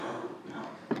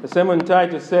The sermon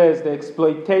title says, The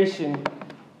Exploitation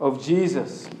of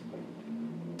Jesus.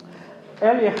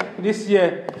 Earlier this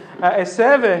year, a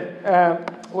survey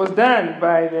was done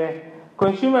by the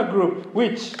consumer group,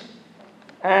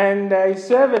 and it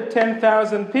surveyed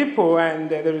 10,000 people, and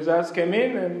the results came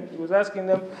in, and it was asking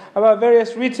them about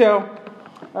various retail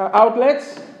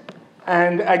outlets.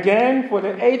 And again, for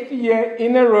the 8th year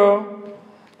in a row,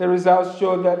 the results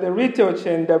showed that the retail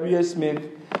chain W.S.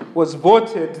 Smith was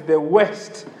voted the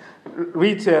worst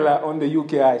retailer on the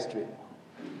UK High Street.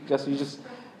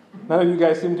 None of you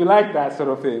guys seem to like that sort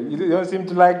of thing. You don't seem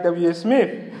to like W.S.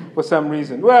 Smith for some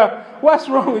reason. Well, what's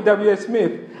wrong with W.S.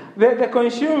 Smith? The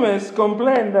consumers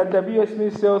complain that W.S.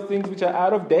 Smith sells things which are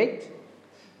out of date.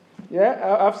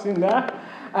 Yeah, I've seen that.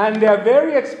 And they are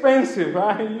very expensive.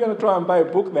 You're going to try and buy a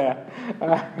book there.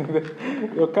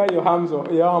 You'll cut your arm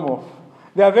off.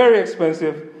 They are very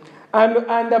expensive.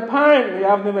 And apparently,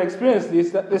 I've never experienced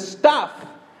this, that the staff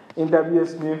in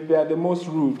W.S. Smith, they are the most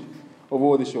rude of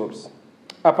all the shops.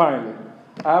 Apparently.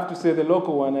 I have to say the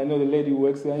local one, I know the lady who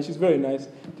works there, and she's very nice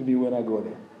to me when I go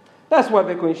there. That's what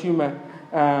the consumer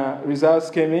results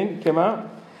came out.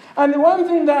 And the one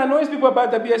thing that annoys people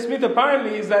about W.S. Smith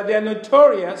apparently is that they are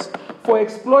notorious for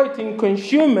exploiting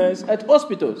consumers at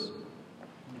hospitals.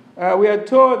 We are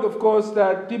told, of course,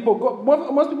 that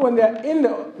most people when they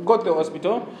are go to the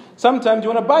hospital, sometimes you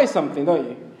want to buy something, don't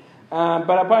you?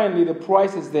 But apparently the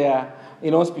prices there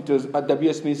in hospitals at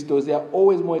W.S. Smith stores, they are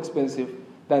always more expensive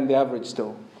than the average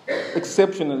store.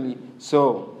 Exceptionally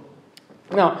so.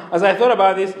 Now, as I thought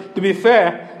about this, to be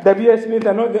fair, W.S. Smith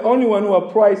are not the only one who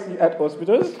are pricey at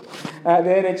hospitals. The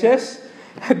NHS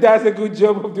does a good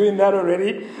job of doing that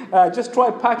already. Just try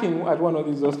parking at one of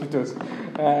these hospitals.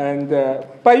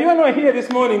 But you are not here this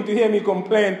morning to hear me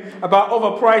complain about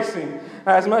overpricing.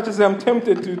 As much as I'm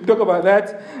tempted to talk about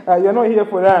that, you're not here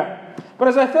for that. But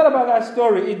as I thought about that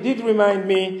story, it did remind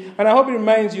me, and I hope it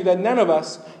reminds you, that none of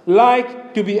us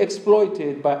like to be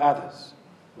exploited by others.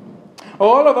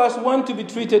 All of us want to be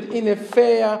treated in a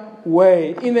fair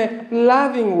way, in a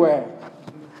loving way.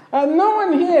 And no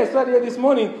one here, starting here this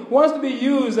morning, wants to be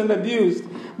used and abused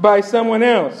by someone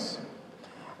else.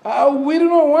 We do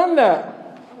not want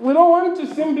that. We don't want to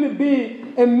simply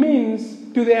be a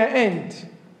means to their end.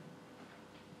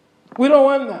 We don't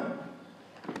want that.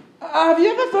 Have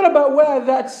you ever thought about where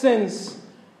that sense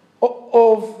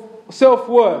of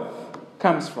self-worth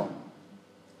comes from?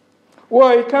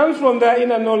 Well, it comes from that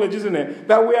inner knowledge, isn't it?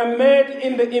 That we are made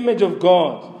in the image of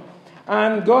God.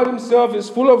 And God himself is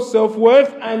full of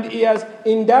self-worth, and he has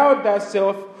endowed that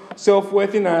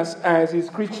self-worth in us as his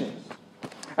creatures.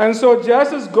 And so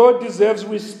just as God deserves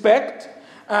respect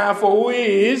for who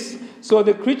he is, so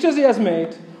the creatures he has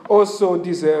made also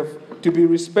deserve to be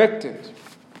respected.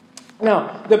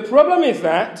 Now, the problem is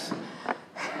that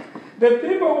the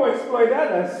people who exploit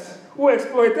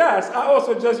us are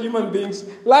also just human beings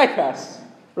like us,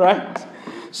 right?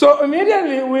 So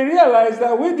immediately we realize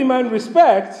that we demand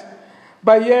respect,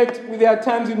 but yet there are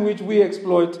times in which we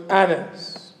exploit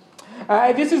others.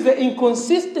 This is the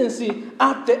inconsistency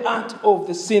at the heart of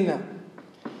the sinner.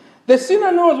 The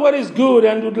sinner knows what is good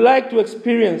and would like to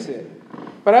experience it,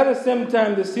 but at the same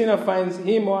time the sinner finds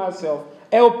him or herself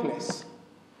helpless.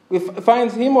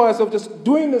 Finds him or herself just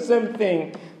doing the same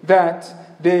thing that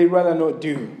they rather not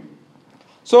do.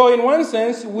 So in one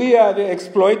sense, we are the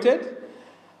exploited,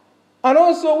 and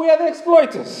also we are the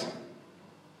exploiters.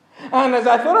 And as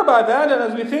I thought about that, and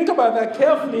as we think about that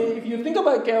carefully, if you think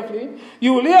about it carefully,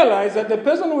 you will realize that the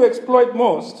person who exploits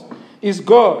most is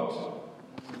God.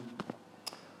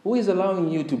 Who is allowing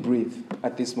you to breathe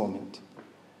at this moment?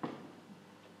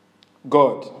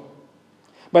 God.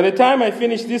 By the time I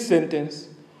finish this sentence,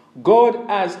 God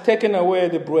has taken away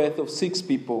the breath of 6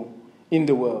 people in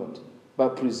the world,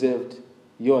 but preserved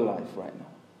your life right now.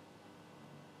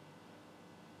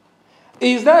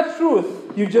 Is that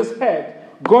truth you just heard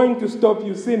going to stop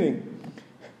you sinning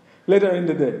later in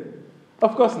the day?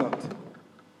 Of course not.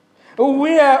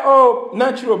 We are all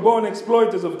natural-born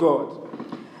exploiters of God.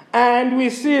 And we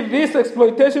see this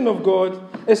exploitation of God,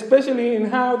 especially in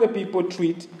how the people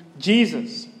treat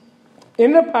Jesus,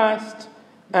 in the past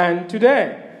and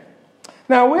today.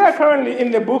 Now, we are currently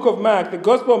in the book of Mark, the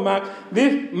Gospel of Mark.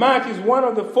 This Mark is one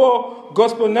of the 4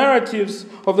 gospel narratives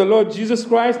of the Lord Jesus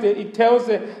Christ. It tells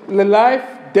the life,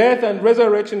 death, and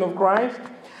resurrection of Christ.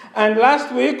 And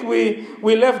last week,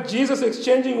 we left Jesus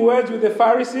exchanging words with the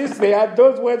Pharisees. They had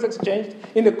those words exchanged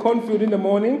in the cornfield in the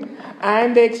morning,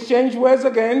 and they exchanged words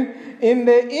again in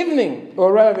the evening.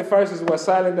 Or rather, the Pharisees were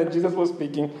silent and Jesus was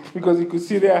speaking because he could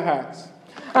see their hearts.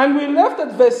 And we left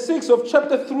at verse 6 of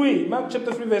chapter 3, Mark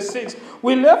chapter 3, verse 6.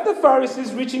 We left the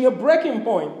Pharisees reaching a breaking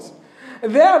point.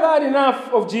 they have had enough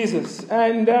of Jesus.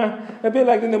 And a bit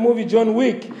like in the movie John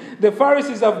Wick, the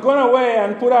Pharisees have gone away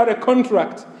and put out a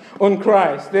contract on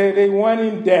Christ. They want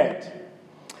him dead.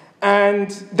 And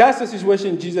that's the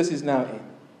situation Jesus is now in.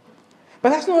 But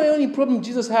that's not the only problem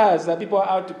Jesus has, that people are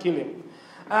out to kill him.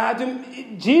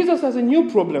 Jesus has a new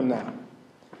problem now.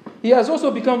 He has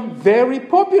also become very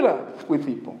popular with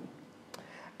people.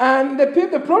 And the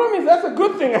problem is, that's a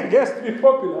good thing, I guess, to be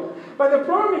popular. But the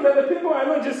problem is that the people are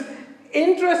not just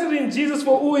interested in Jesus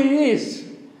for who he is.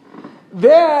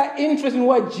 They are interested in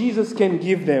what Jesus can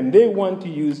give them. They want to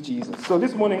use Jesus. So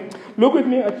this morning, look with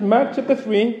me at Mark chapter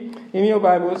 3 in your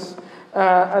Bibles.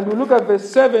 And we'll look at verse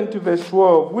 7 to verse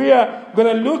 12. We are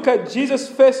going to look at Jesus'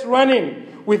 first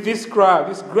run-in with this crowd,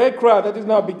 this great crowd that is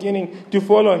now beginning to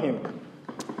follow him.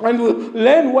 And we'll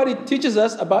learn what it teaches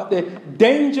us about the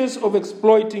dangers of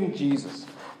exploiting Jesus.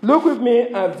 Look with me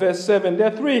at verse 7. There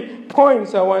are 3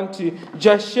 points I want to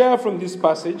just share from this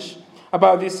passage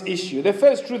about this issue. The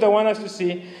first truth I want us to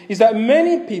see is that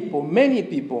many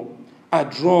people are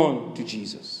drawn to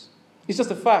Jesus. It's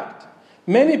just a fact.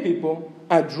 Many people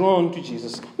are drawn to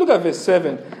Jesus. Look at verse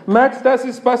 7. Mark starts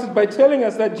this passage by telling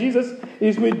us that Jesus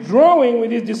is withdrawing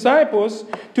with his disciples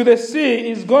to the sea.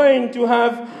 He's going to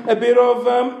have a bit of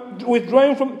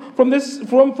withdrawing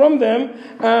from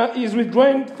them. He's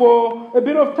withdrawing for a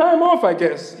bit of time off, I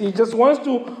guess. He just wants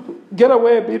to get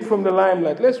away a bit from the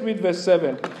limelight. Let's read verse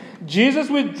 7. Jesus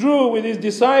withdrew with his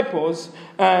disciples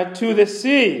to the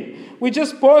sea. We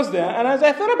just paused there. And as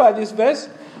I thought about this verse,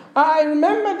 I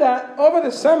remember that over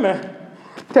the summer,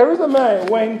 Theresa May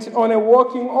went on a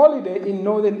walking holiday in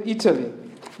northern Italy.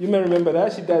 You may remember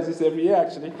that. She does this every year,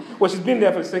 actually. Well, she's been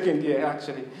there for the second year,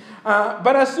 actually.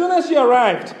 But as soon as she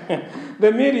arrived,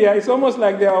 the media, it's almost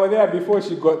like they were there before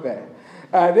she got there.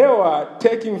 They were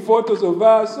taking photos of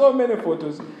her, so many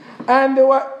photos. And they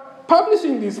were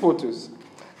publishing these photos.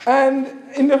 And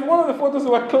in one of the photos, they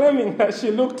were claiming that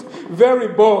she looked very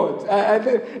bored.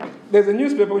 There's a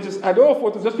newspaper which just had all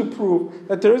photos just to prove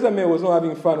that Theresa May was not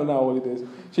having fun on her holidays.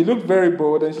 She looked very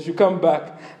bored and she should come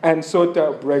back and sort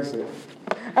out Brexit.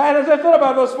 And as I thought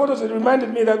about those photos, it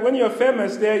reminded me that when you're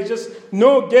famous, there is just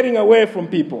no getting away from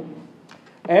people.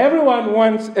 Everyone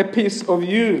wants a piece of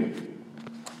you.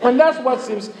 And that's what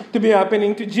seems to be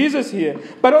happening to Jesus here.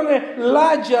 But on a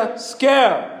larger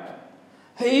scale.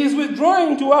 He is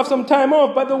withdrawing to have some time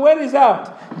off, but the word is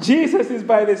out. Jesus is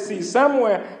by the sea,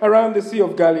 somewhere around the Sea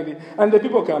of Galilee. And the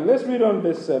people come. Let's read on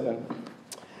verse 7.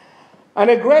 And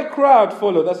a great crowd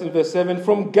followed, that's in verse 7,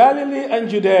 from Galilee and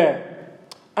Judea,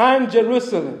 and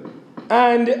Jerusalem,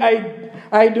 and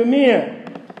Idumea,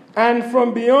 and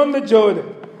from beyond the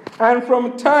Jordan, and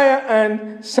from Tyre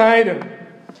and Sidon.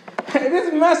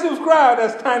 This massive crowd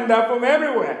has turned up from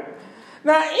everywhere.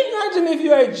 Now, imagine if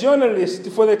you are a journalist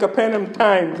for the Capernaum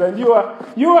Times and you are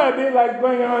a bit like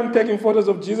going around taking photos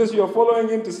of Jesus. You are following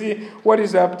him to see what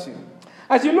he's up to.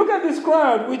 As you look at this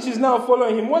crowd, which is now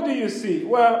following him, what do you see?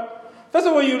 Well, first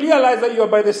of all, you realize that you are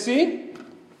by the sea,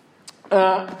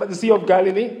 by the Sea of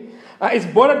Galilee. It's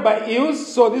bordered by hills,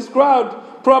 so this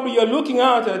crowd, probably you're looking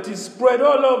out at, is spread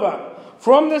all over,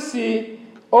 from the sea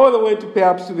all the way to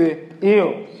perhaps to the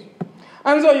hills.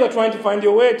 And so you're trying to find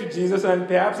your way to Jesus, and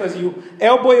perhaps as you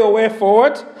elbow your way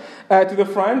forward to the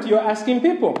front, you're asking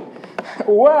people,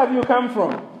 where have you come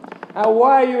from?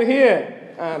 Why are you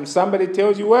here? Somebody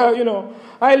tells you, well,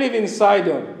 I live in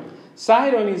Sidon.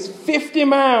 Sidon is 50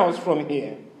 miles from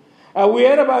here. We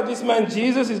heard about this man,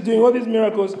 Jesus is doing all these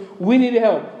miracles. We need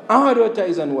help. Our daughter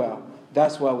is unwell.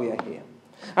 That's why we are here.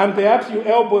 And perhaps you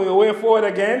elbow your way forward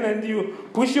again and you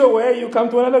push your way, you come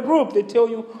to another group. They tell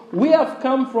you, we have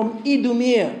come from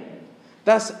Idumea.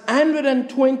 That's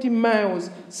 120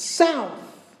 miles south.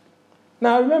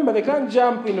 Now remember, they can't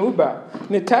jump in Uber,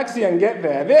 in a taxi and get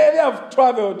there. They have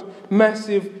traveled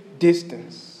massive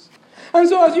distance. And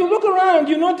so as you look around,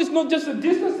 you notice not just the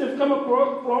distance they've come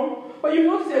across from, but you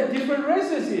notice there are different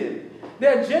races here.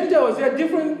 There are Gentiles, there are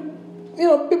different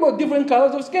people of different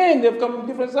colors of skin. They've come from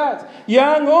different sides.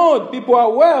 Young, old, people are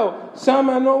well. Some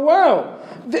are not well.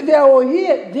 They are all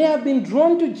here. They have been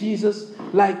drawn to Jesus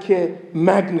like a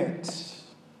magnet.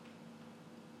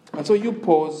 And so you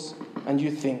pause and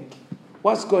you think,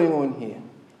 what's going on here?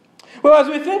 Well, as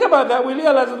we think about that, we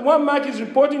realize that what Mark is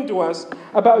reporting to us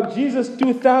about Jesus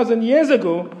 2,000 years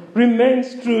ago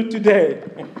remains true today.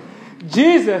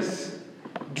 Jesus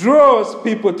draws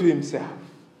people to himself.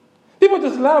 People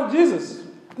just love Jesus,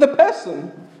 the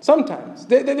person, sometimes.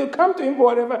 They come to him for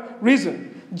whatever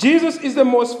reason. Jesus is the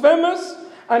most famous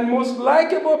and most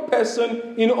likable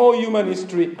person in all human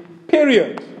history,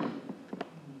 period.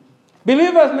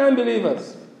 Believers,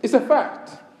 non-believers, it's a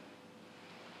fact.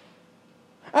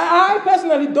 I I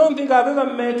personally don't think I've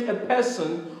ever met a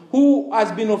person who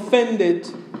has been offended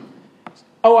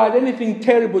or had anything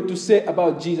terrible to say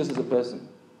about Jesus as a person.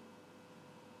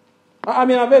 I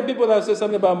mean, I've heard people that say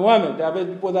something about Muhammad. I've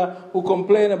heard people who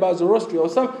complain about Zoroaster or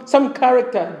some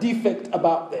character defect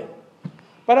about them.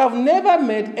 But I've never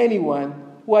met anyone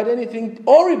who had anything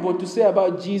horrible to say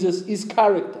about Jesus, his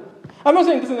character. I'm not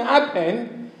saying it doesn't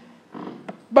happen,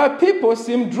 but people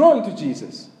seem drawn to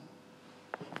Jesus.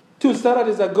 2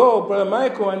 Saturdays ago, Brother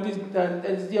Michael and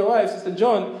his dear wife, Sister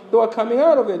John, they were coming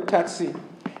out of a taxi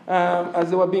as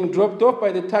they were being dropped off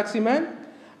by the taxi man.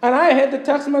 And I heard the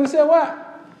taxi man say, what?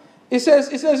 He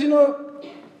says, you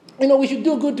know, we should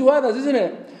do good to others, isn't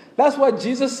it? That's what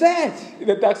Jesus said,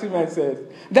 the taxi man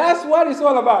said. That's what it's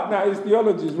all about. Now, his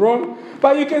theology is wrong.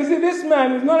 But you can see this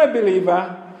man is not a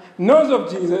believer, knows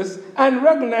of Jesus, and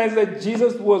recognizes that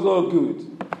Jesus was all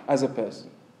good as a person.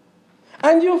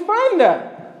 And you find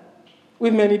that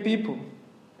with many people.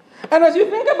 And as you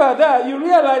think about that, you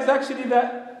realize actually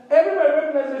that everybody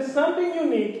recognizes there's something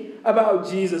unique about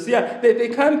Jesus. Yeah, they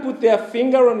can't put their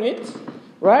finger on it,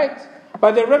 right?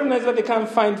 But they recognize that they can't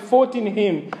find fault in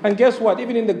him. And guess what?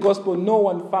 Even in the gospel, no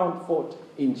one found fault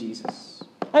in Jesus.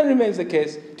 And it remains the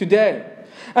case today.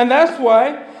 And that's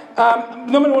why,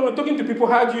 normally when we're talking to people,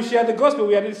 how do you share the gospel?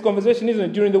 We had this conversation, isn't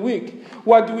it, during the week.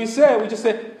 What do we say? We just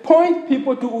say, point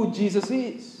people to who Jesus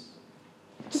is.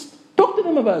 Just talk to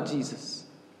them about Jesus.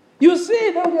 You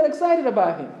see, they'll get excited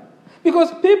about him.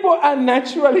 Because people are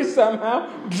naturally somehow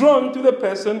drawn to the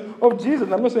person of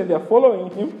Jesus. I'm not saying they're following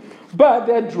him, but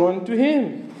they're drawn to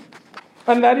him.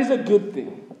 And that is a good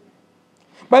thing.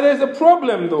 But there's a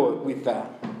problem, though, with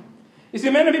that. You see,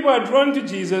 many people are drawn to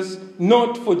Jesus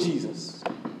not for Jesus.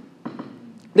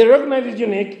 They recognize he's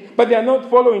unique, but they are not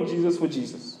following Jesus for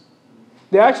Jesus.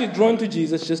 They're actually drawn to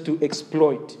Jesus just to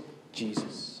exploit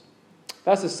Jesus.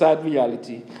 That's a sad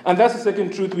reality. And that's the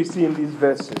second truth we see in these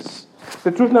verses.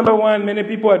 The truth number one, many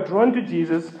people are drawn to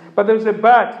Jesus, but there's a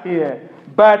but here.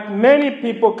 But many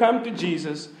people come to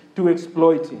Jesus to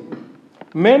exploit him.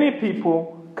 Many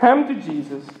people come to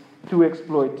Jesus to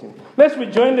exploit him. Let's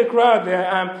rejoin the crowd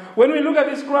there. When we look at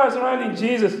this crowd surrounding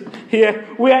Jesus here,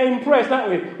 we are impressed, aren't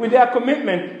we, with their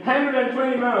commitment.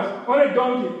 120 miles on a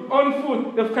donkey, on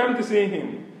foot, they've come to see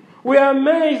him. We are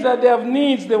amazed that they have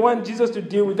needs they want Jesus to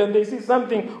deal with, and they see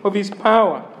something of his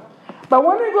power. But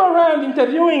when we go around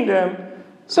interviewing them,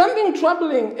 something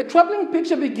troubling, a troubling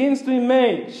picture begins to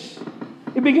emerge.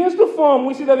 It begins to form.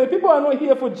 We see that the people are not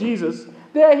here for Jesus.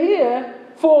 They are here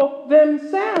for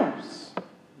themselves.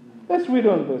 Let's read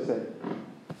on verse 8.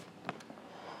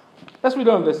 Let's read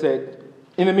on verse 8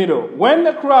 in the middle. When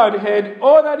the crowd heard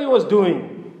all that he was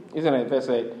doing, isn't it, verse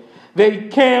 8, they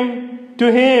came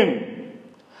to him.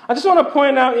 I just want to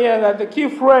point out here that the key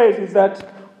phrase is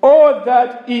that all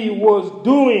that he was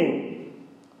doing.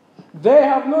 They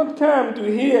have not come to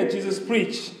hear Jesus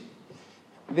preach.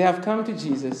 They have come to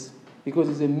Jesus because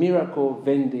he's a miracle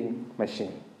vending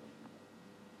machine.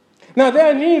 Now,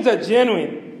 their needs are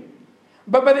genuine,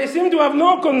 but they seem to have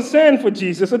no concern for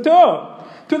Jesus at all.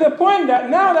 To the point that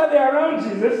now that they're around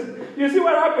Jesus, you see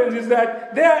what happens is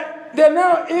that they're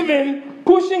now even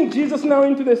pushing Jesus now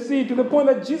into the sea, to the point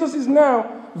that Jesus is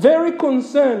now very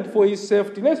concerned for his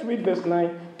safety. Let's read verse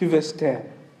 9 to verse 10.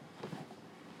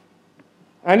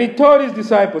 And he told his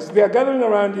disciples, they are gathering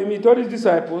around him, he told his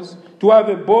disciples to have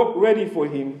a boat ready for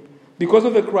him because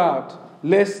of the crowd,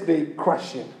 lest they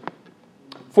crush him.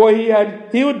 For he had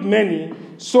healed many,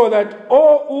 so that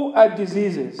all who had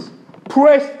diseases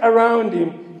pressed around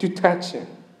him to touch him.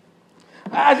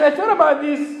 As I thought about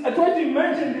this, I tried to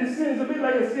imagine this scene. It's a bit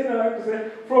like a scene I like to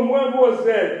say from World War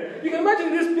Z. You can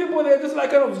imagine these people, they're just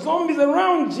like kind of zombies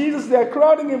around Jesus. They're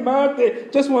crowding him out. They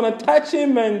just want to touch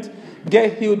him and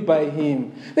get healed by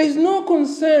him. There is no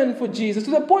concern for Jesus,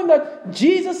 to the point that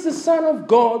Jesus, the Son of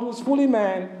God, was fully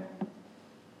man.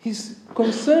 He's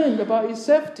concerned about his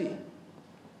safety.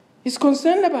 He's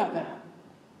concerned about that.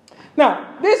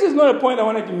 Now, this is not a point I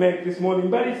wanted to make this morning,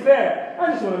 but it's there.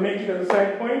 I just want to make it as a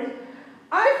side point.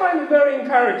 I find it very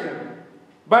encouraging,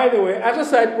 by the way, as a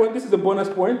side point, this is a bonus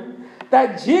point,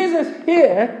 that Jesus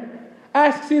here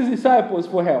asks his disciples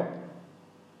for help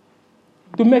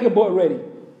to make a boat ready.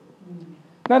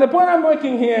 Now, the point I'm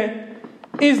making here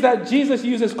is that Jesus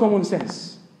uses common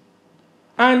sense.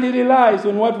 And he relies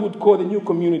on what we would call the new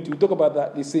community. We'll talk about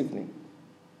that this evening.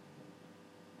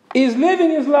 He's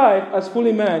living his life as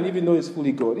fully man, even though he's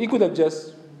fully God. He could have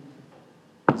just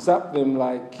zapped them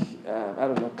like,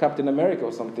 Captain America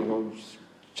or something, or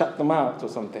shut them out or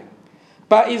something.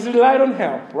 But he's relied on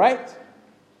help, right?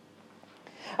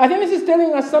 I think this is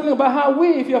telling us something about how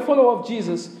we, if you're a follower of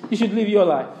Jesus, you should live your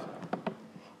life.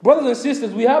 Brothers and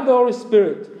sisters, we have the Holy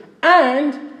Spirit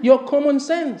and your common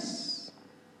sense.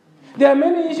 There are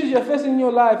many issues you're facing in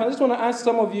your life. I just want to ask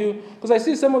some of you, because I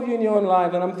see some of you in your own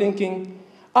life, and I'm thinking,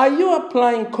 are you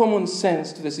applying common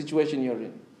sense to the situation you're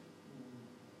in?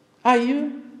 Are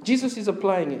you? Jesus is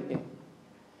applying it here.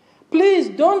 Please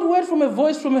don't wait for a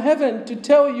voice from heaven to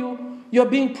tell you you're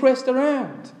being pressed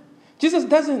around. Jesus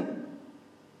doesn't.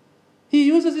 He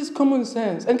uses his common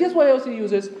sense. And guess what else he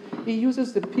uses? He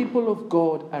uses the people of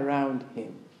God around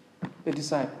him, the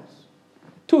disciples.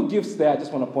 2 gifts there I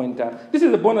just want to point out. This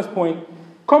is the bonus point.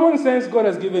 Common sense God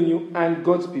has given you and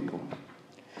God's people.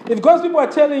 If God's people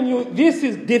are telling you this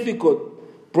is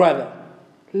difficult, brother,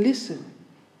 listen.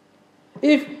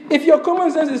 If your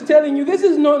common sense is telling you this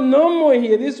is not normal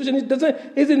here, this situation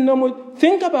isn't normal,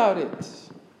 think about it.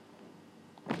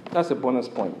 That's a bonus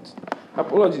point.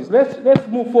 Apologies. Let's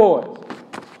move forward.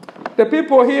 The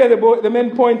people here, the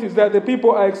main point is that the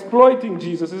people are exploiting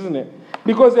Jesus, isn't it?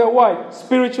 Because they're what?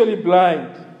 Spiritually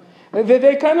blind.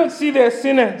 They cannot see their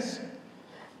sinners.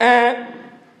 And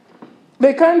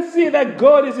they can't see that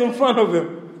God is in front of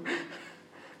them.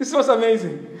 This is what's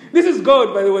amazing. This is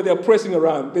God, by the way, they're pressing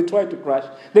around. They try to crush.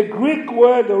 The Greek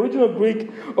word, the original Greek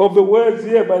of the words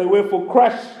here, by the way, for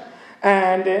crush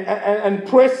and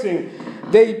pressing,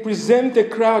 they present the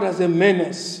crowd as a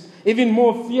menace, even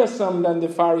more fearsome than the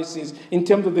Pharisees in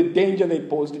terms of the danger they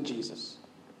pose to Jesus.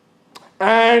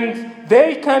 And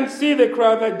they can't see the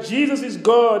crowd that Jesus is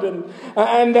God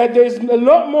and that there's a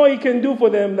lot more he can do for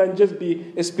them than just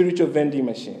be a spiritual vending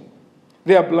machine.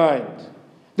 They are blind.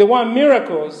 They want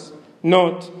miracles,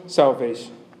 not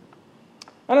salvation.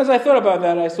 And as I thought about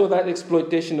that, I saw that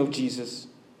exploitation of Jesus.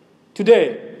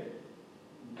 Today,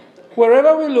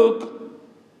 wherever we look,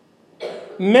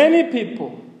 many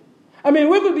people,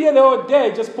 we could be here the whole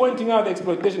day just pointing out the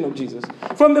exploitation of Jesus.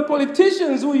 From the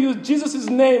politicians who use Jesus'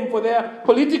 name for their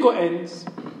political ends,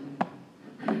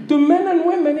 to men and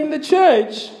women in the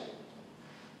church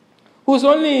whose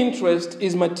only interest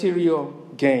is material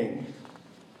gain.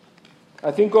 I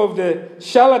think of the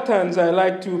charlatans I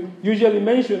like to usually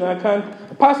mention. I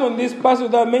can't pass on this pass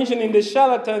without mentioning the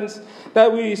charlatans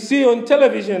that we see on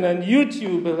television and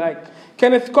YouTube, like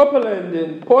Kenneth Copeland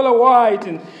and Paula White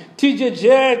and T.J.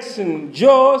 Jakes and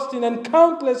Joe Austin and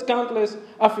countless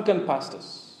African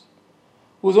pastors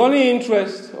whose only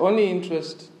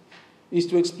interest is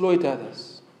to exploit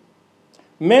others.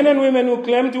 Men and women who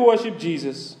claim to worship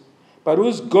Jesus, but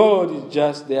whose God is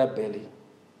just their belly.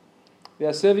 They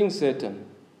are serving Satan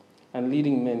and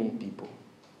leading many people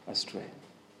astray.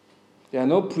 They are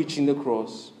not preaching the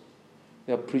cross.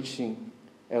 They are preaching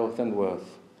health and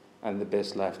wealth and the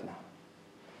best life now.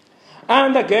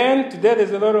 And again, today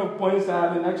there's a lot of points I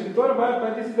haven't actually thought about,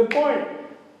 but this is the point.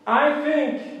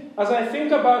 As I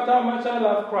think about how much I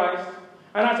love Christ,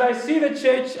 and as I see the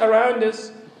church around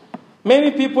us,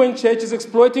 many people in churches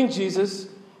exploiting Jesus,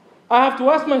 I have to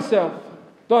ask myself,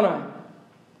 don't I?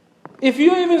 If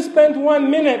you even spent 1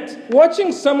 minute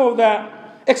watching some of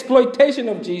that exploitation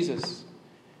of Jesus,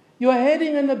 you are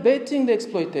heading and abetting the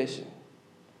exploitation.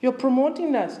 You're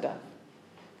promoting that stuff.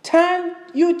 Turn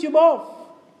YouTube off.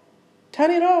 Turn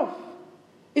it off.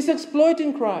 It's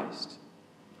exploiting Christ.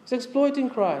 It's exploiting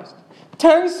Christ.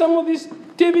 Turn some of these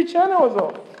TV channels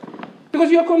off. Because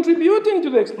you're contributing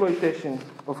to the exploitation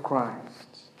of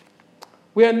Christ.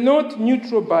 We are not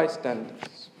neutral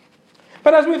bystanders.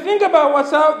 But as we think about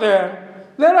what's out there,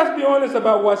 let us be honest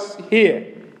about what's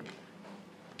here.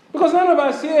 Because none of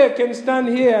us here can stand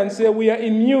here and say we are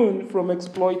immune from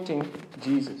exploiting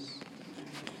Jesus.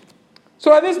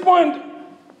 So at this point,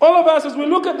 all of us, as we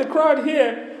look at the crowd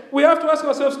here, we have to ask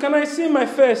ourselves, can I see my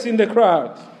face in the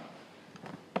crowd?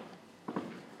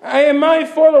 Am I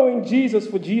following Jesus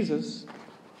for Jesus?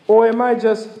 Or am I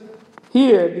just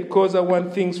here because I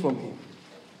want things from him?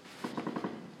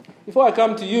 Before I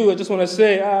come to you, I just want to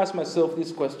say, I ask myself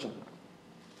this question.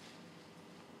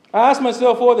 I ask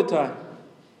myself all the time.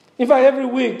 In fact, every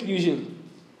week, usually.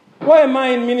 Why am I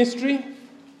in ministry?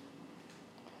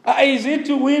 Is it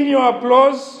to win your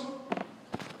applause?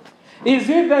 Is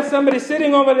it that somebody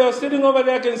sitting over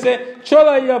there can say,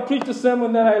 Chola, you have preached a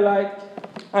sermon that I like,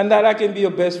 and that I can be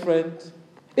your best friend?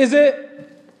 Is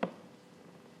it?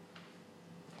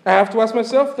 I have to ask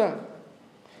myself that.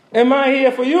 Am I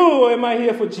here for you, or am I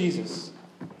here for Jesus?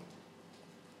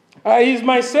 Is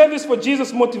my service for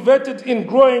Jesus motivated in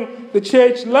growing the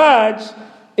church large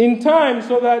in time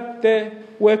so that the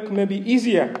work may be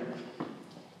easier?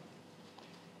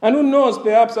 And who knows,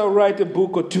 perhaps I'll write a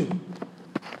book or two.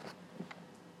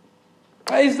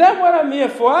 Is that what I'm here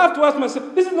for? I have to ask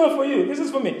myself, this is not for you, this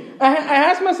is for me. I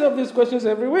ask myself these questions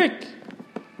every week.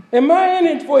 Am I in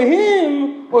it for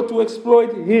him or to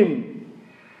exploit him?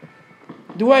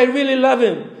 Do I really love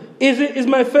him? Is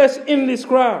my face in this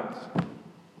crowd?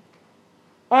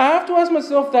 I have to ask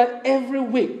myself that every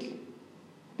week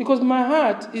because my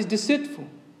heart is deceitful.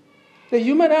 The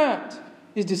human heart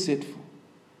is deceitful.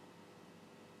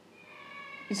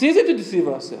 It's easy to deceive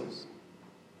ourselves.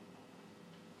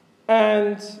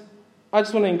 And I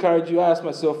just want to encourage you, I ask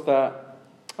myself that.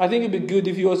 I think it'd be good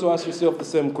if you also ask yourself the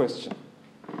same question.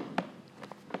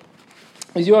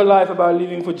 Is your life about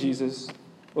living for Jesus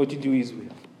or to do his will?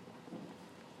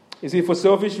 Is it for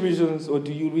selfish reasons or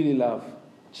do you really love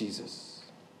Jesus?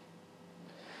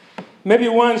 Maybe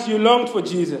once you longed for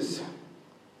Jesus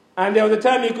and there was a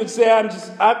time you could say,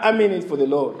 I'm in it for the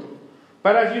Lord.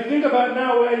 But as you think about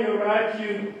now where you're at,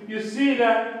 you see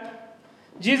that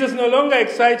Jesus no longer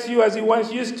excites you as he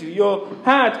once used to. Your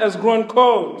heart has grown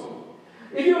cold.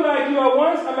 If you like, you are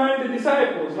once among the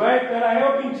disciples, right, that are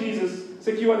helping Jesus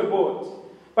secure the boat.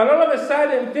 But all of a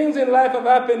sudden, things in life have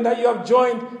happened that you have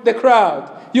joined the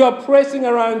crowd. You are pressing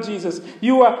around Jesus.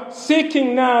 You are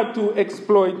seeking now to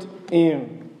exploit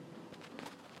him.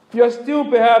 You are still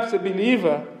perhaps a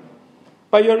believer,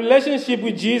 but your relationship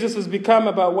with Jesus has become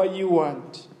about what you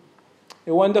want.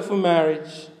 A wonderful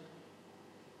marriage,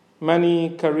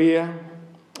 money, career,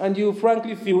 and you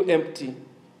frankly feel empty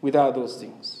without those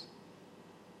things.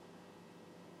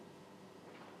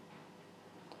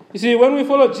 You see, when we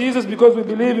follow Jesus because we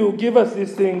believe he will give us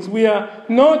these things, we are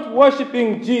not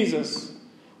worshiping Jesus.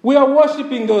 We are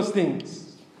worshiping those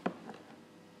things.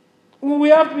 We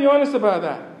have to be honest about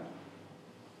that.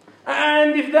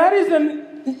 And if that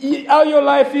isn't how your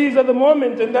life is at the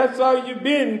moment, and that's how you've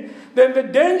been, then the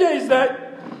danger is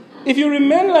that if you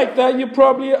remain like that, you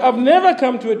probably have never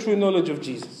come to a true knowledge of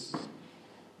Jesus.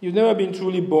 You've never been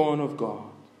truly born of God.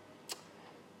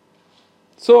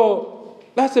 So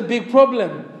that's a big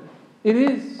problem. It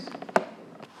is.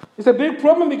 It's a big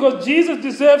problem because Jesus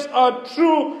deserves our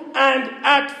true and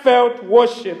heartfelt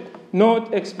worship,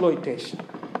 not exploitation.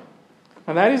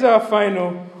 And that is our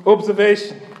final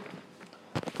observation.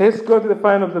 Let's go to the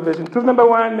final observation. Truth number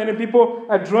one, many people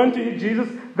are drawn to Jesus.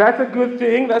 That's a good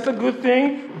thing. That's a good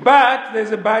thing. But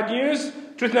there's a bad news.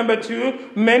 Truth number two,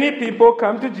 many people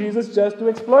come to Jesus just to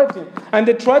exploit him. And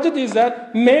the tragedy is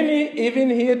that many, even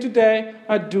here today,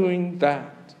 are doing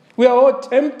that. We are all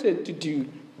tempted to do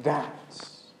that.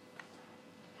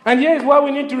 And here's what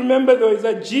we need to remember, though, is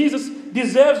that Jesus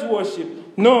deserves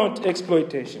worship, not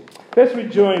exploitation. Let's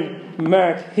rejoin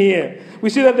Mark here. We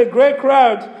see that the great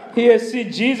crowd here see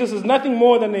Jesus as nothing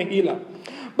more than a healer.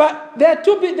 But there are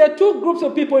two groups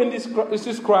of people in this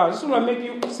crowd. I just want to make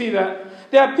you see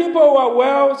that. There are people who are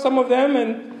well, some of them,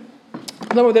 and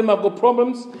some of them have got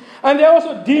problems. And there are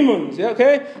also demons,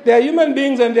 okay? There are human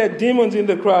beings and there are demons in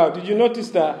the crowd. Did you notice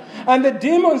that? And the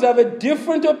demons have a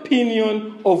different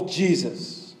opinion of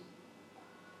Jesus.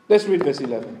 Let's read verse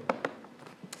 11.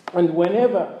 And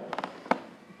whenever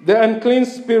the unclean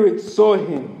spirits saw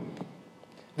him,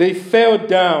 they fell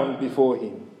down before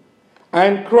him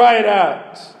and cried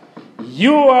out,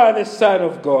 "You are the Son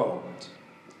of God."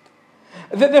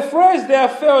 The phrase there,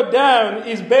 "fell down,"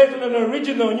 is based on an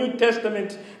original New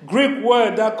Testament Greek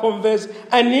word that conveys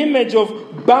an image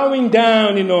of bowing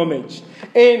down in homage.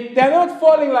 And they're not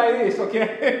falling like this,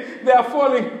 okay? They are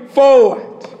falling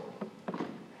forward.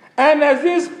 And as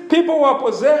these people who are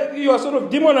possessed, you are sort of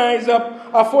demonized,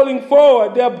 are falling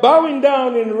forward, they are bowing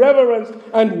down in reverence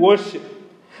and worship.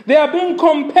 They are being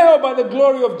compelled by the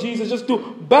glory of Jesus just to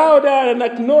bow down and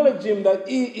acknowledge him that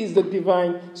he is the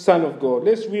divine Son of God.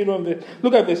 Let's read on this.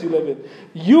 Look at verse 11.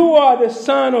 You are the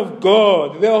Son of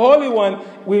God, the Holy One,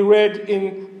 we read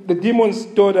in the demons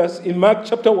told us in Mark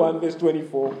chapter 1, verse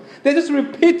 24. They're just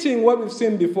repeating what we've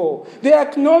seen before. They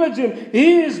acknowledge him.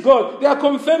 He is God. They are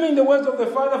confirming the words of the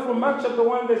Father from Mark chapter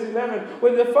 1, verse 11.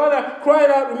 When the Father cried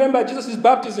out, remember Jesus'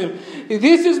 baptism,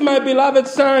 "This is my beloved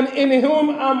Son in whom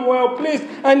I'm well pleased."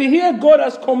 And here God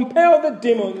has compelled the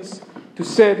demons to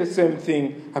say the same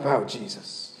thing about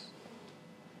Jesus.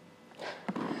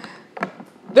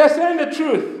 They're saying the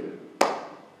truth.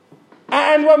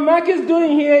 And what Mark is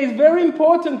doing here is very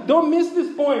important. Don't miss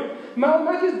this point. What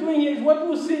Mark is doing here is what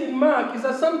we'll see in Mark is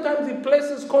that sometimes he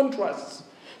places contrasts.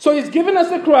 So he's given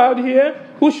us a crowd here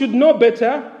who should know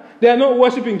better. They are not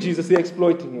worshiping Jesus, they're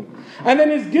exploiting him. And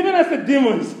then he's given us the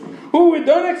demons who we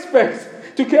don't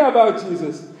expect to care about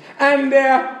Jesus. And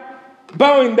they're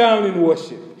bowing down in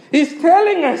worship. He's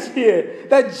telling us here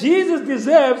that Jesus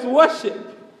deserves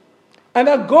worship. And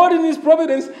that God in his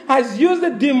providence has used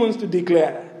the demons to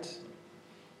declare that.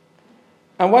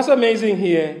 And what's amazing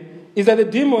here is that the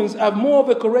demons have more of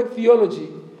a correct theology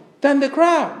than the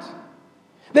crowd.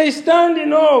 They stand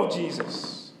in awe of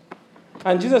Jesus.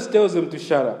 And Jesus tells them to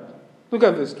shut up. Look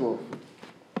at verse 12.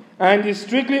 And he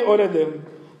strictly ordered them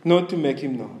not to make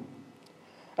him known.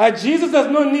 Jesus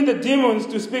does not need the demons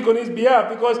to speak on his behalf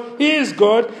because he is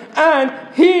God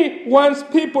and he wants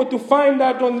people to find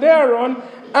out on their own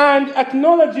and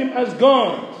acknowledge him as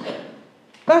God.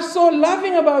 That's so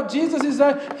loving about Jesus is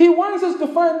that he wants us to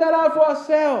find that out for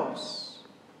ourselves.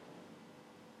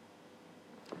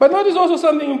 But notice also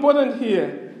something important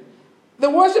here. The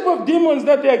worship of demons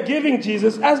that they are giving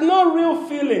Jesus has no real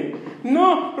feeling,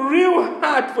 no real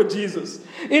heart for Jesus.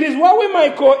 It is what we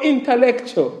might call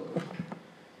intellectual.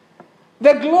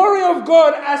 The glory of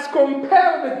God has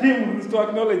compelled the demons to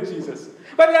acknowledge Jesus.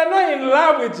 But they are not in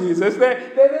love with Jesus.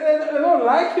 They don't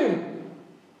like him.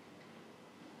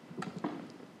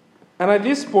 And at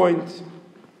this point,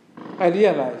 I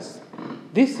realized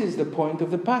this is the point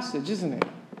of the passage, isn't it?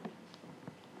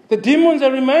 The demons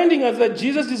are reminding us that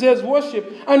Jesus deserves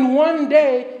worship, and one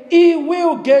day he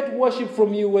will get worship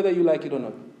from you whether you like it or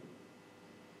not.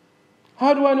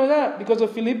 How do I know that? Because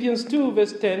of Philippians 2,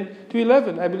 verse 10 to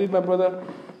 11. I believe my brother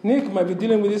Nick might be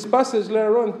dealing with this passage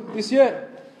later on this year.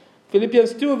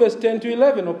 Philippians 2, verse 10 to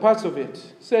 11, or parts of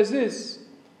it, says this.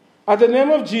 At the name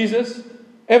of Jesus,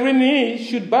 every knee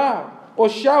should bow, or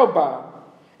shall bow,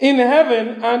 in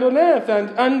heaven and on earth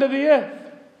and under the earth.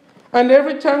 And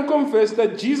every tongue confess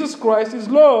that Jesus Christ is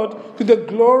Lord to the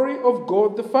glory of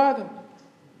God the Father.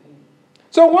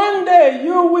 So one day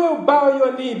you will bow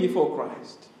your knee before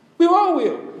Christ. We all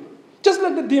will. Just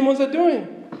like the demons are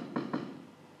doing.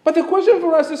 But the question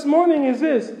for us this morning is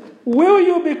this. Will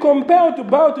you be compelled to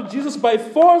bow to Jesus by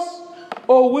force,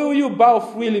 or will you bow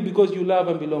freely because you love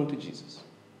and belong to Jesus?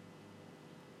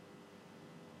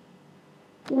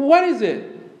 What is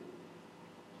it?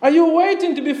 Are you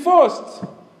waiting to be forced?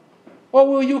 Or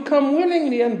will you come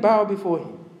willingly and bow before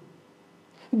him?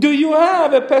 Do you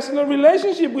have a personal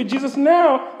relationship with Jesus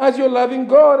now as your loving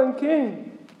God and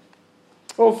King?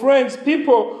 Oh, friends,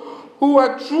 people who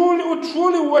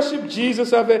truly worship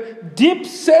Jesus have a deep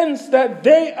sense that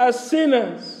they are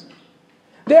sinners.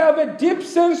 They have a deep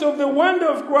sense of the wonder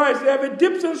of Christ. They have a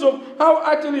deep sense of how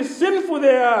utterly sinful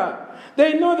they are.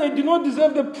 They know they do not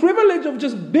deserve the privilege of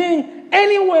just being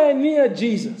anywhere near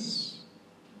Jesus.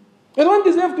 They don't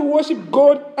deserve to worship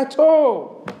God at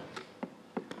all.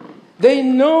 They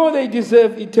know they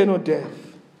deserve eternal death.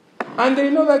 And they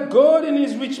know that God in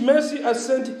his rich mercy has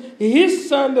sent his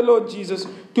Son, the Lord Jesus,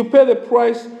 to pay the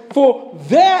price for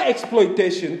their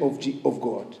exploitation of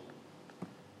God.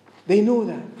 They know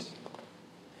that.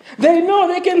 They know,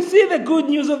 they can see the good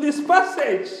news of this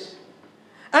passage.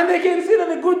 And they can see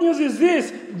that the good news is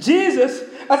this. Jesus,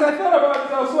 as I thought about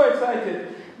it, I was so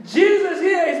excited. Jesus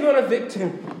here is not a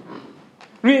victim.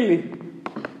 Really.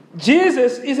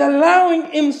 Jesus is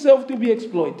allowing himself to be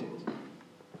exploited.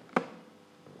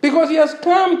 Because he has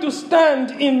come to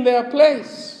stand in their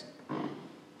place.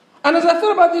 And as I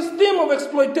thought about this theme of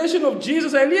exploitation of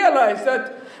Jesus, I realized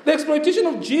that the exploitation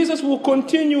of Jesus will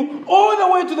continue all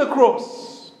the way to the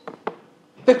cross.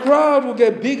 The crowd will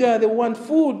get bigger. They want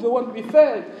food. They want to be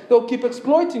fed. They'll keep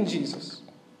exploiting Jesus.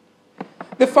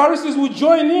 The Pharisees will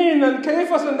join in, and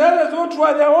Caiaphas and others will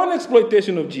try their own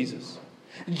exploitation of Jesus.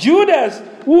 Judas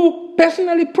will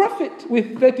personally profit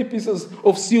with 30 pieces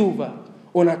of silver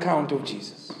on account of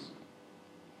Jesus.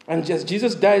 And just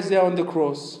Jesus dies there on the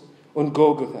cross on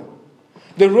Golgotha.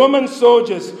 The Roman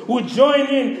soldiers will join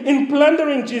in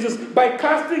plundering Jesus by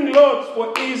casting lots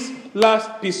for his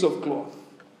last piece of cloth.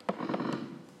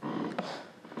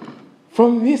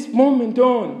 From this moment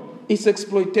on, it's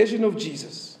exploitation of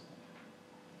Jesus.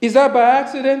 Is that by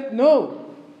accident? No.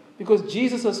 Because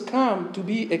Jesus has come to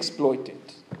be exploited.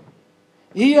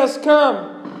 He has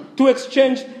come to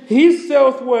exchange his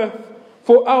self-worth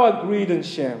for our greed and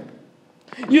shame.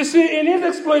 You see, in his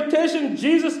exploitation,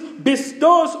 Jesus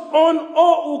bestows on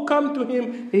all who come to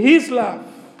him his love.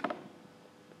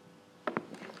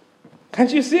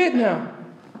 Can't you see it now?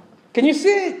 Can you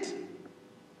see it?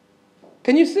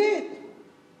 Can you see it?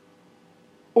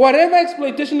 Whatever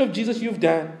exploitation of Jesus you've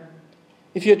done,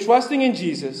 if you're trusting in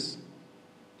Jesus,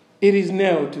 it is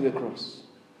nailed to the cross.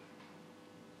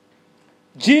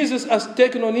 Jesus has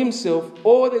taken on himself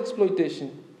all the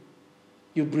exploitation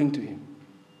you bring to him.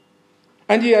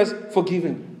 And he has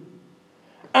forgiven you.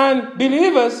 And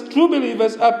believers, true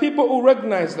believers, are people who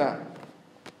recognize that.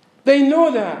 They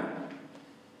know that.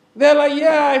 They're like,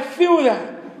 yeah, I feel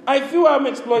that. I feel I'm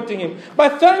exploiting him.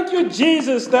 But thank you,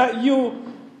 Jesus, that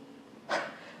you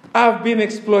have been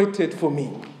exploited for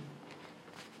me.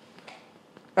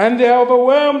 And they are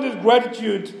overwhelmed with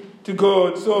gratitude to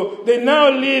God. So they now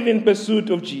live in pursuit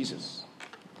of Jesus.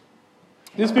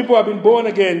 These people have been born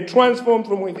again, transformed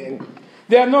from within.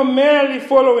 They are not merely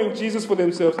following Jesus for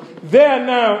themselves. They are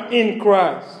now in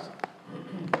Christ.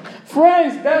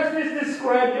 Friends, does this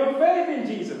describe your faith in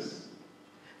Jesus?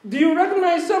 Do you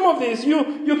recognize some of this?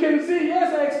 You can see,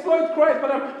 yes, I exploit Christ,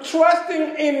 but I'm trusting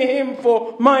in Him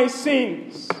for my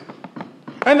sins.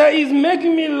 And that He's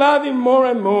making me love Him more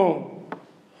and more.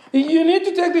 You need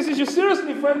to take this issue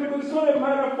seriously, friends, because it's not a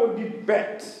matter for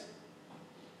debate.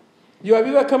 You have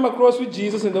either come across with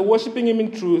Jesus and they're worshiping Him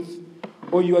in truth,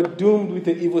 or you are doomed with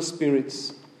the evil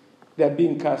spirits that are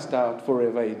being cast out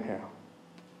forever in hell.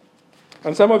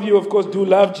 And some of you, of course, do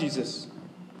love Jesus.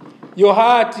 Your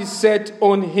heart is set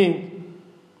on Him.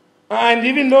 And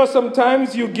even though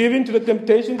sometimes you give in to the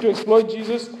temptation to exploit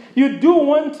Jesus, you do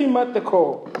want Him at the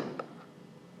core.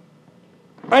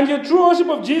 And your true worship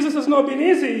of Jesus has not been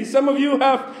easy. Some of you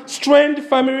have strained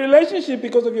family relationship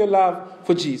because of your love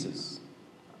for Jesus.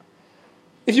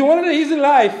 If you wanted an easy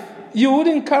life, you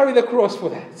wouldn't carry the cross for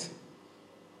that.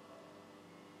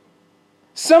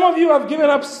 Some of you have given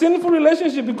up sinful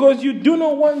relationship because you do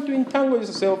not want to entangle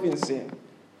yourself in sin.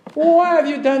 Why have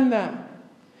you done that?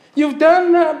 You've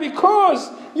done that because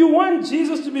you want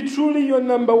Jesus to be truly your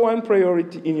number one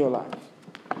priority in your life.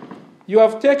 You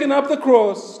have taken up the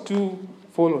cross to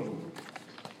follow Him.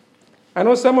 I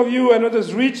know some of you are not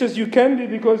as rich as you can be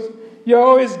because you're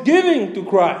always giving to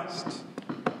Christ.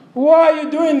 Why are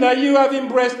you doing that? You have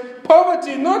embraced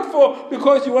poverty not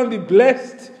because you want to be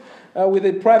blessed with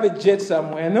a private jet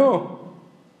somewhere. No.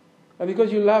 But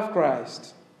because you love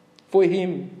Christ. For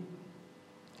Him.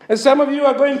 And some of you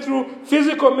are going through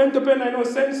physical, mental pain. I know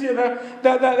sense here that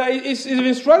it's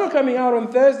been struggle coming out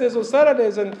on Thursdays or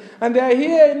Saturdays. And they are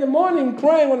here in the morning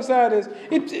praying on Saturdays.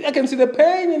 I can see the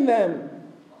pain in them.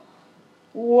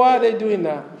 Why are they doing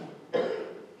that?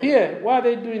 Here, why are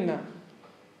they doing that?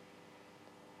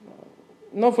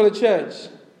 Not for the church.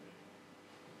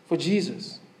 For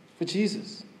Jesus. For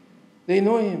Jesus. They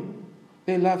know Him.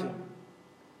 They love Him.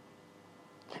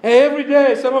 And every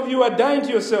day, some of you are dying to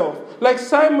yourself. Like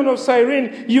Simon of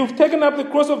Cyrene, you've taken up the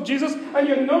cross of Jesus and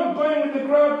you're not going with the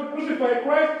crowd to crucify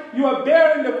Christ. You are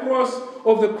bearing the cross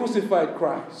of the crucified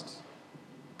Christ.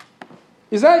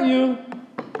 Is that you?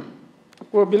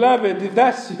 Well, beloved, if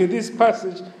that's you, this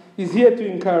passage is here to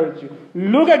encourage you.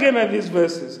 Look again at these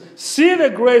verses. See the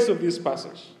grace of this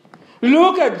passage.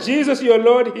 Look at Jesus, your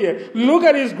Lord, here. Look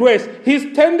at His grace,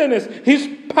 His tenderness, His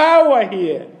power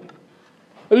here.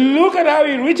 Look at how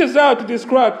He reaches out to this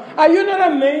crowd. Are you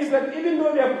not amazed that even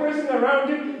though they are pressing around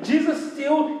Him, Jesus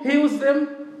still heals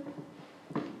them?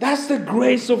 That's the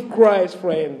grace of Christ,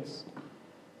 friends.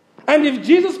 And if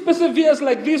Jesus perseveres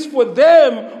like this for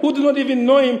them who do not even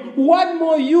know Him, what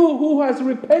more you who has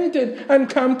repented and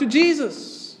come to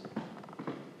Jesus?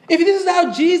 If this is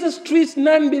how Jesus treats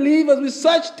non-believers with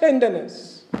such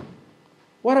tenderness,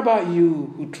 what about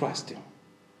you who trust Him?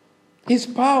 His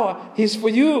power is for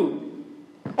you.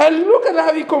 And look at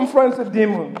how He confronts the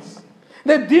demons.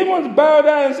 The demons bow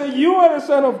down and say, "You are the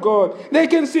Son of God." They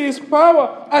can see His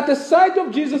power. At the sight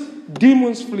of Jesus,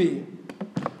 demons flee.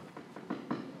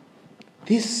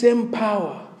 This same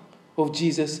power of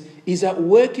Jesus is at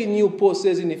work in you, Paul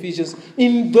says in Ephesians,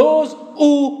 in those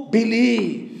who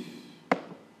believe.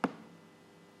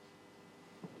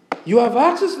 You have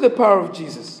access to the power of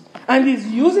Jesus, and He's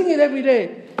using it every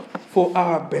day for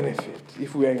our benefit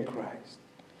if we are in Christ.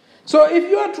 So if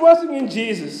you are trusting in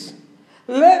Jesus,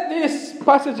 let this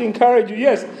passage encourage you.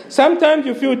 Yes, sometimes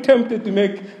you feel tempted to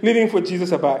make living for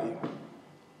Jesus about you.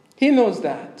 He knows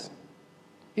that.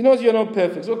 He knows you're not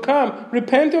perfect. So come,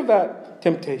 repent of that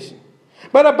temptation.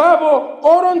 But above all,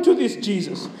 hold on to this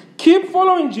Jesus. Keep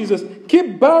following Jesus.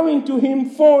 Keep bowing to Him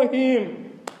for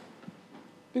Him.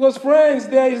 Because, friends,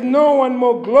 there is no one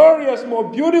more glorious, more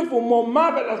beautiful, more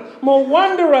marvelous, more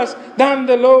wondrous than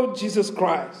the Lord Jesus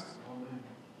Christ.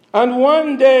 And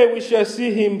one day we shall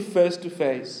see Him face to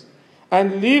face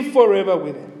and live forever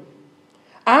with Him.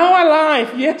 Our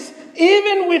life, yes,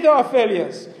 even with our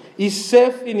failures, is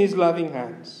safe in His loving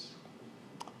hands.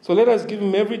 So let us give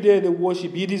Him every day the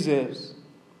worship He deserves.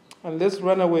 And let's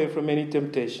run away from any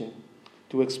temptation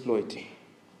to exploit Him.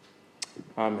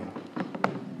 Amen.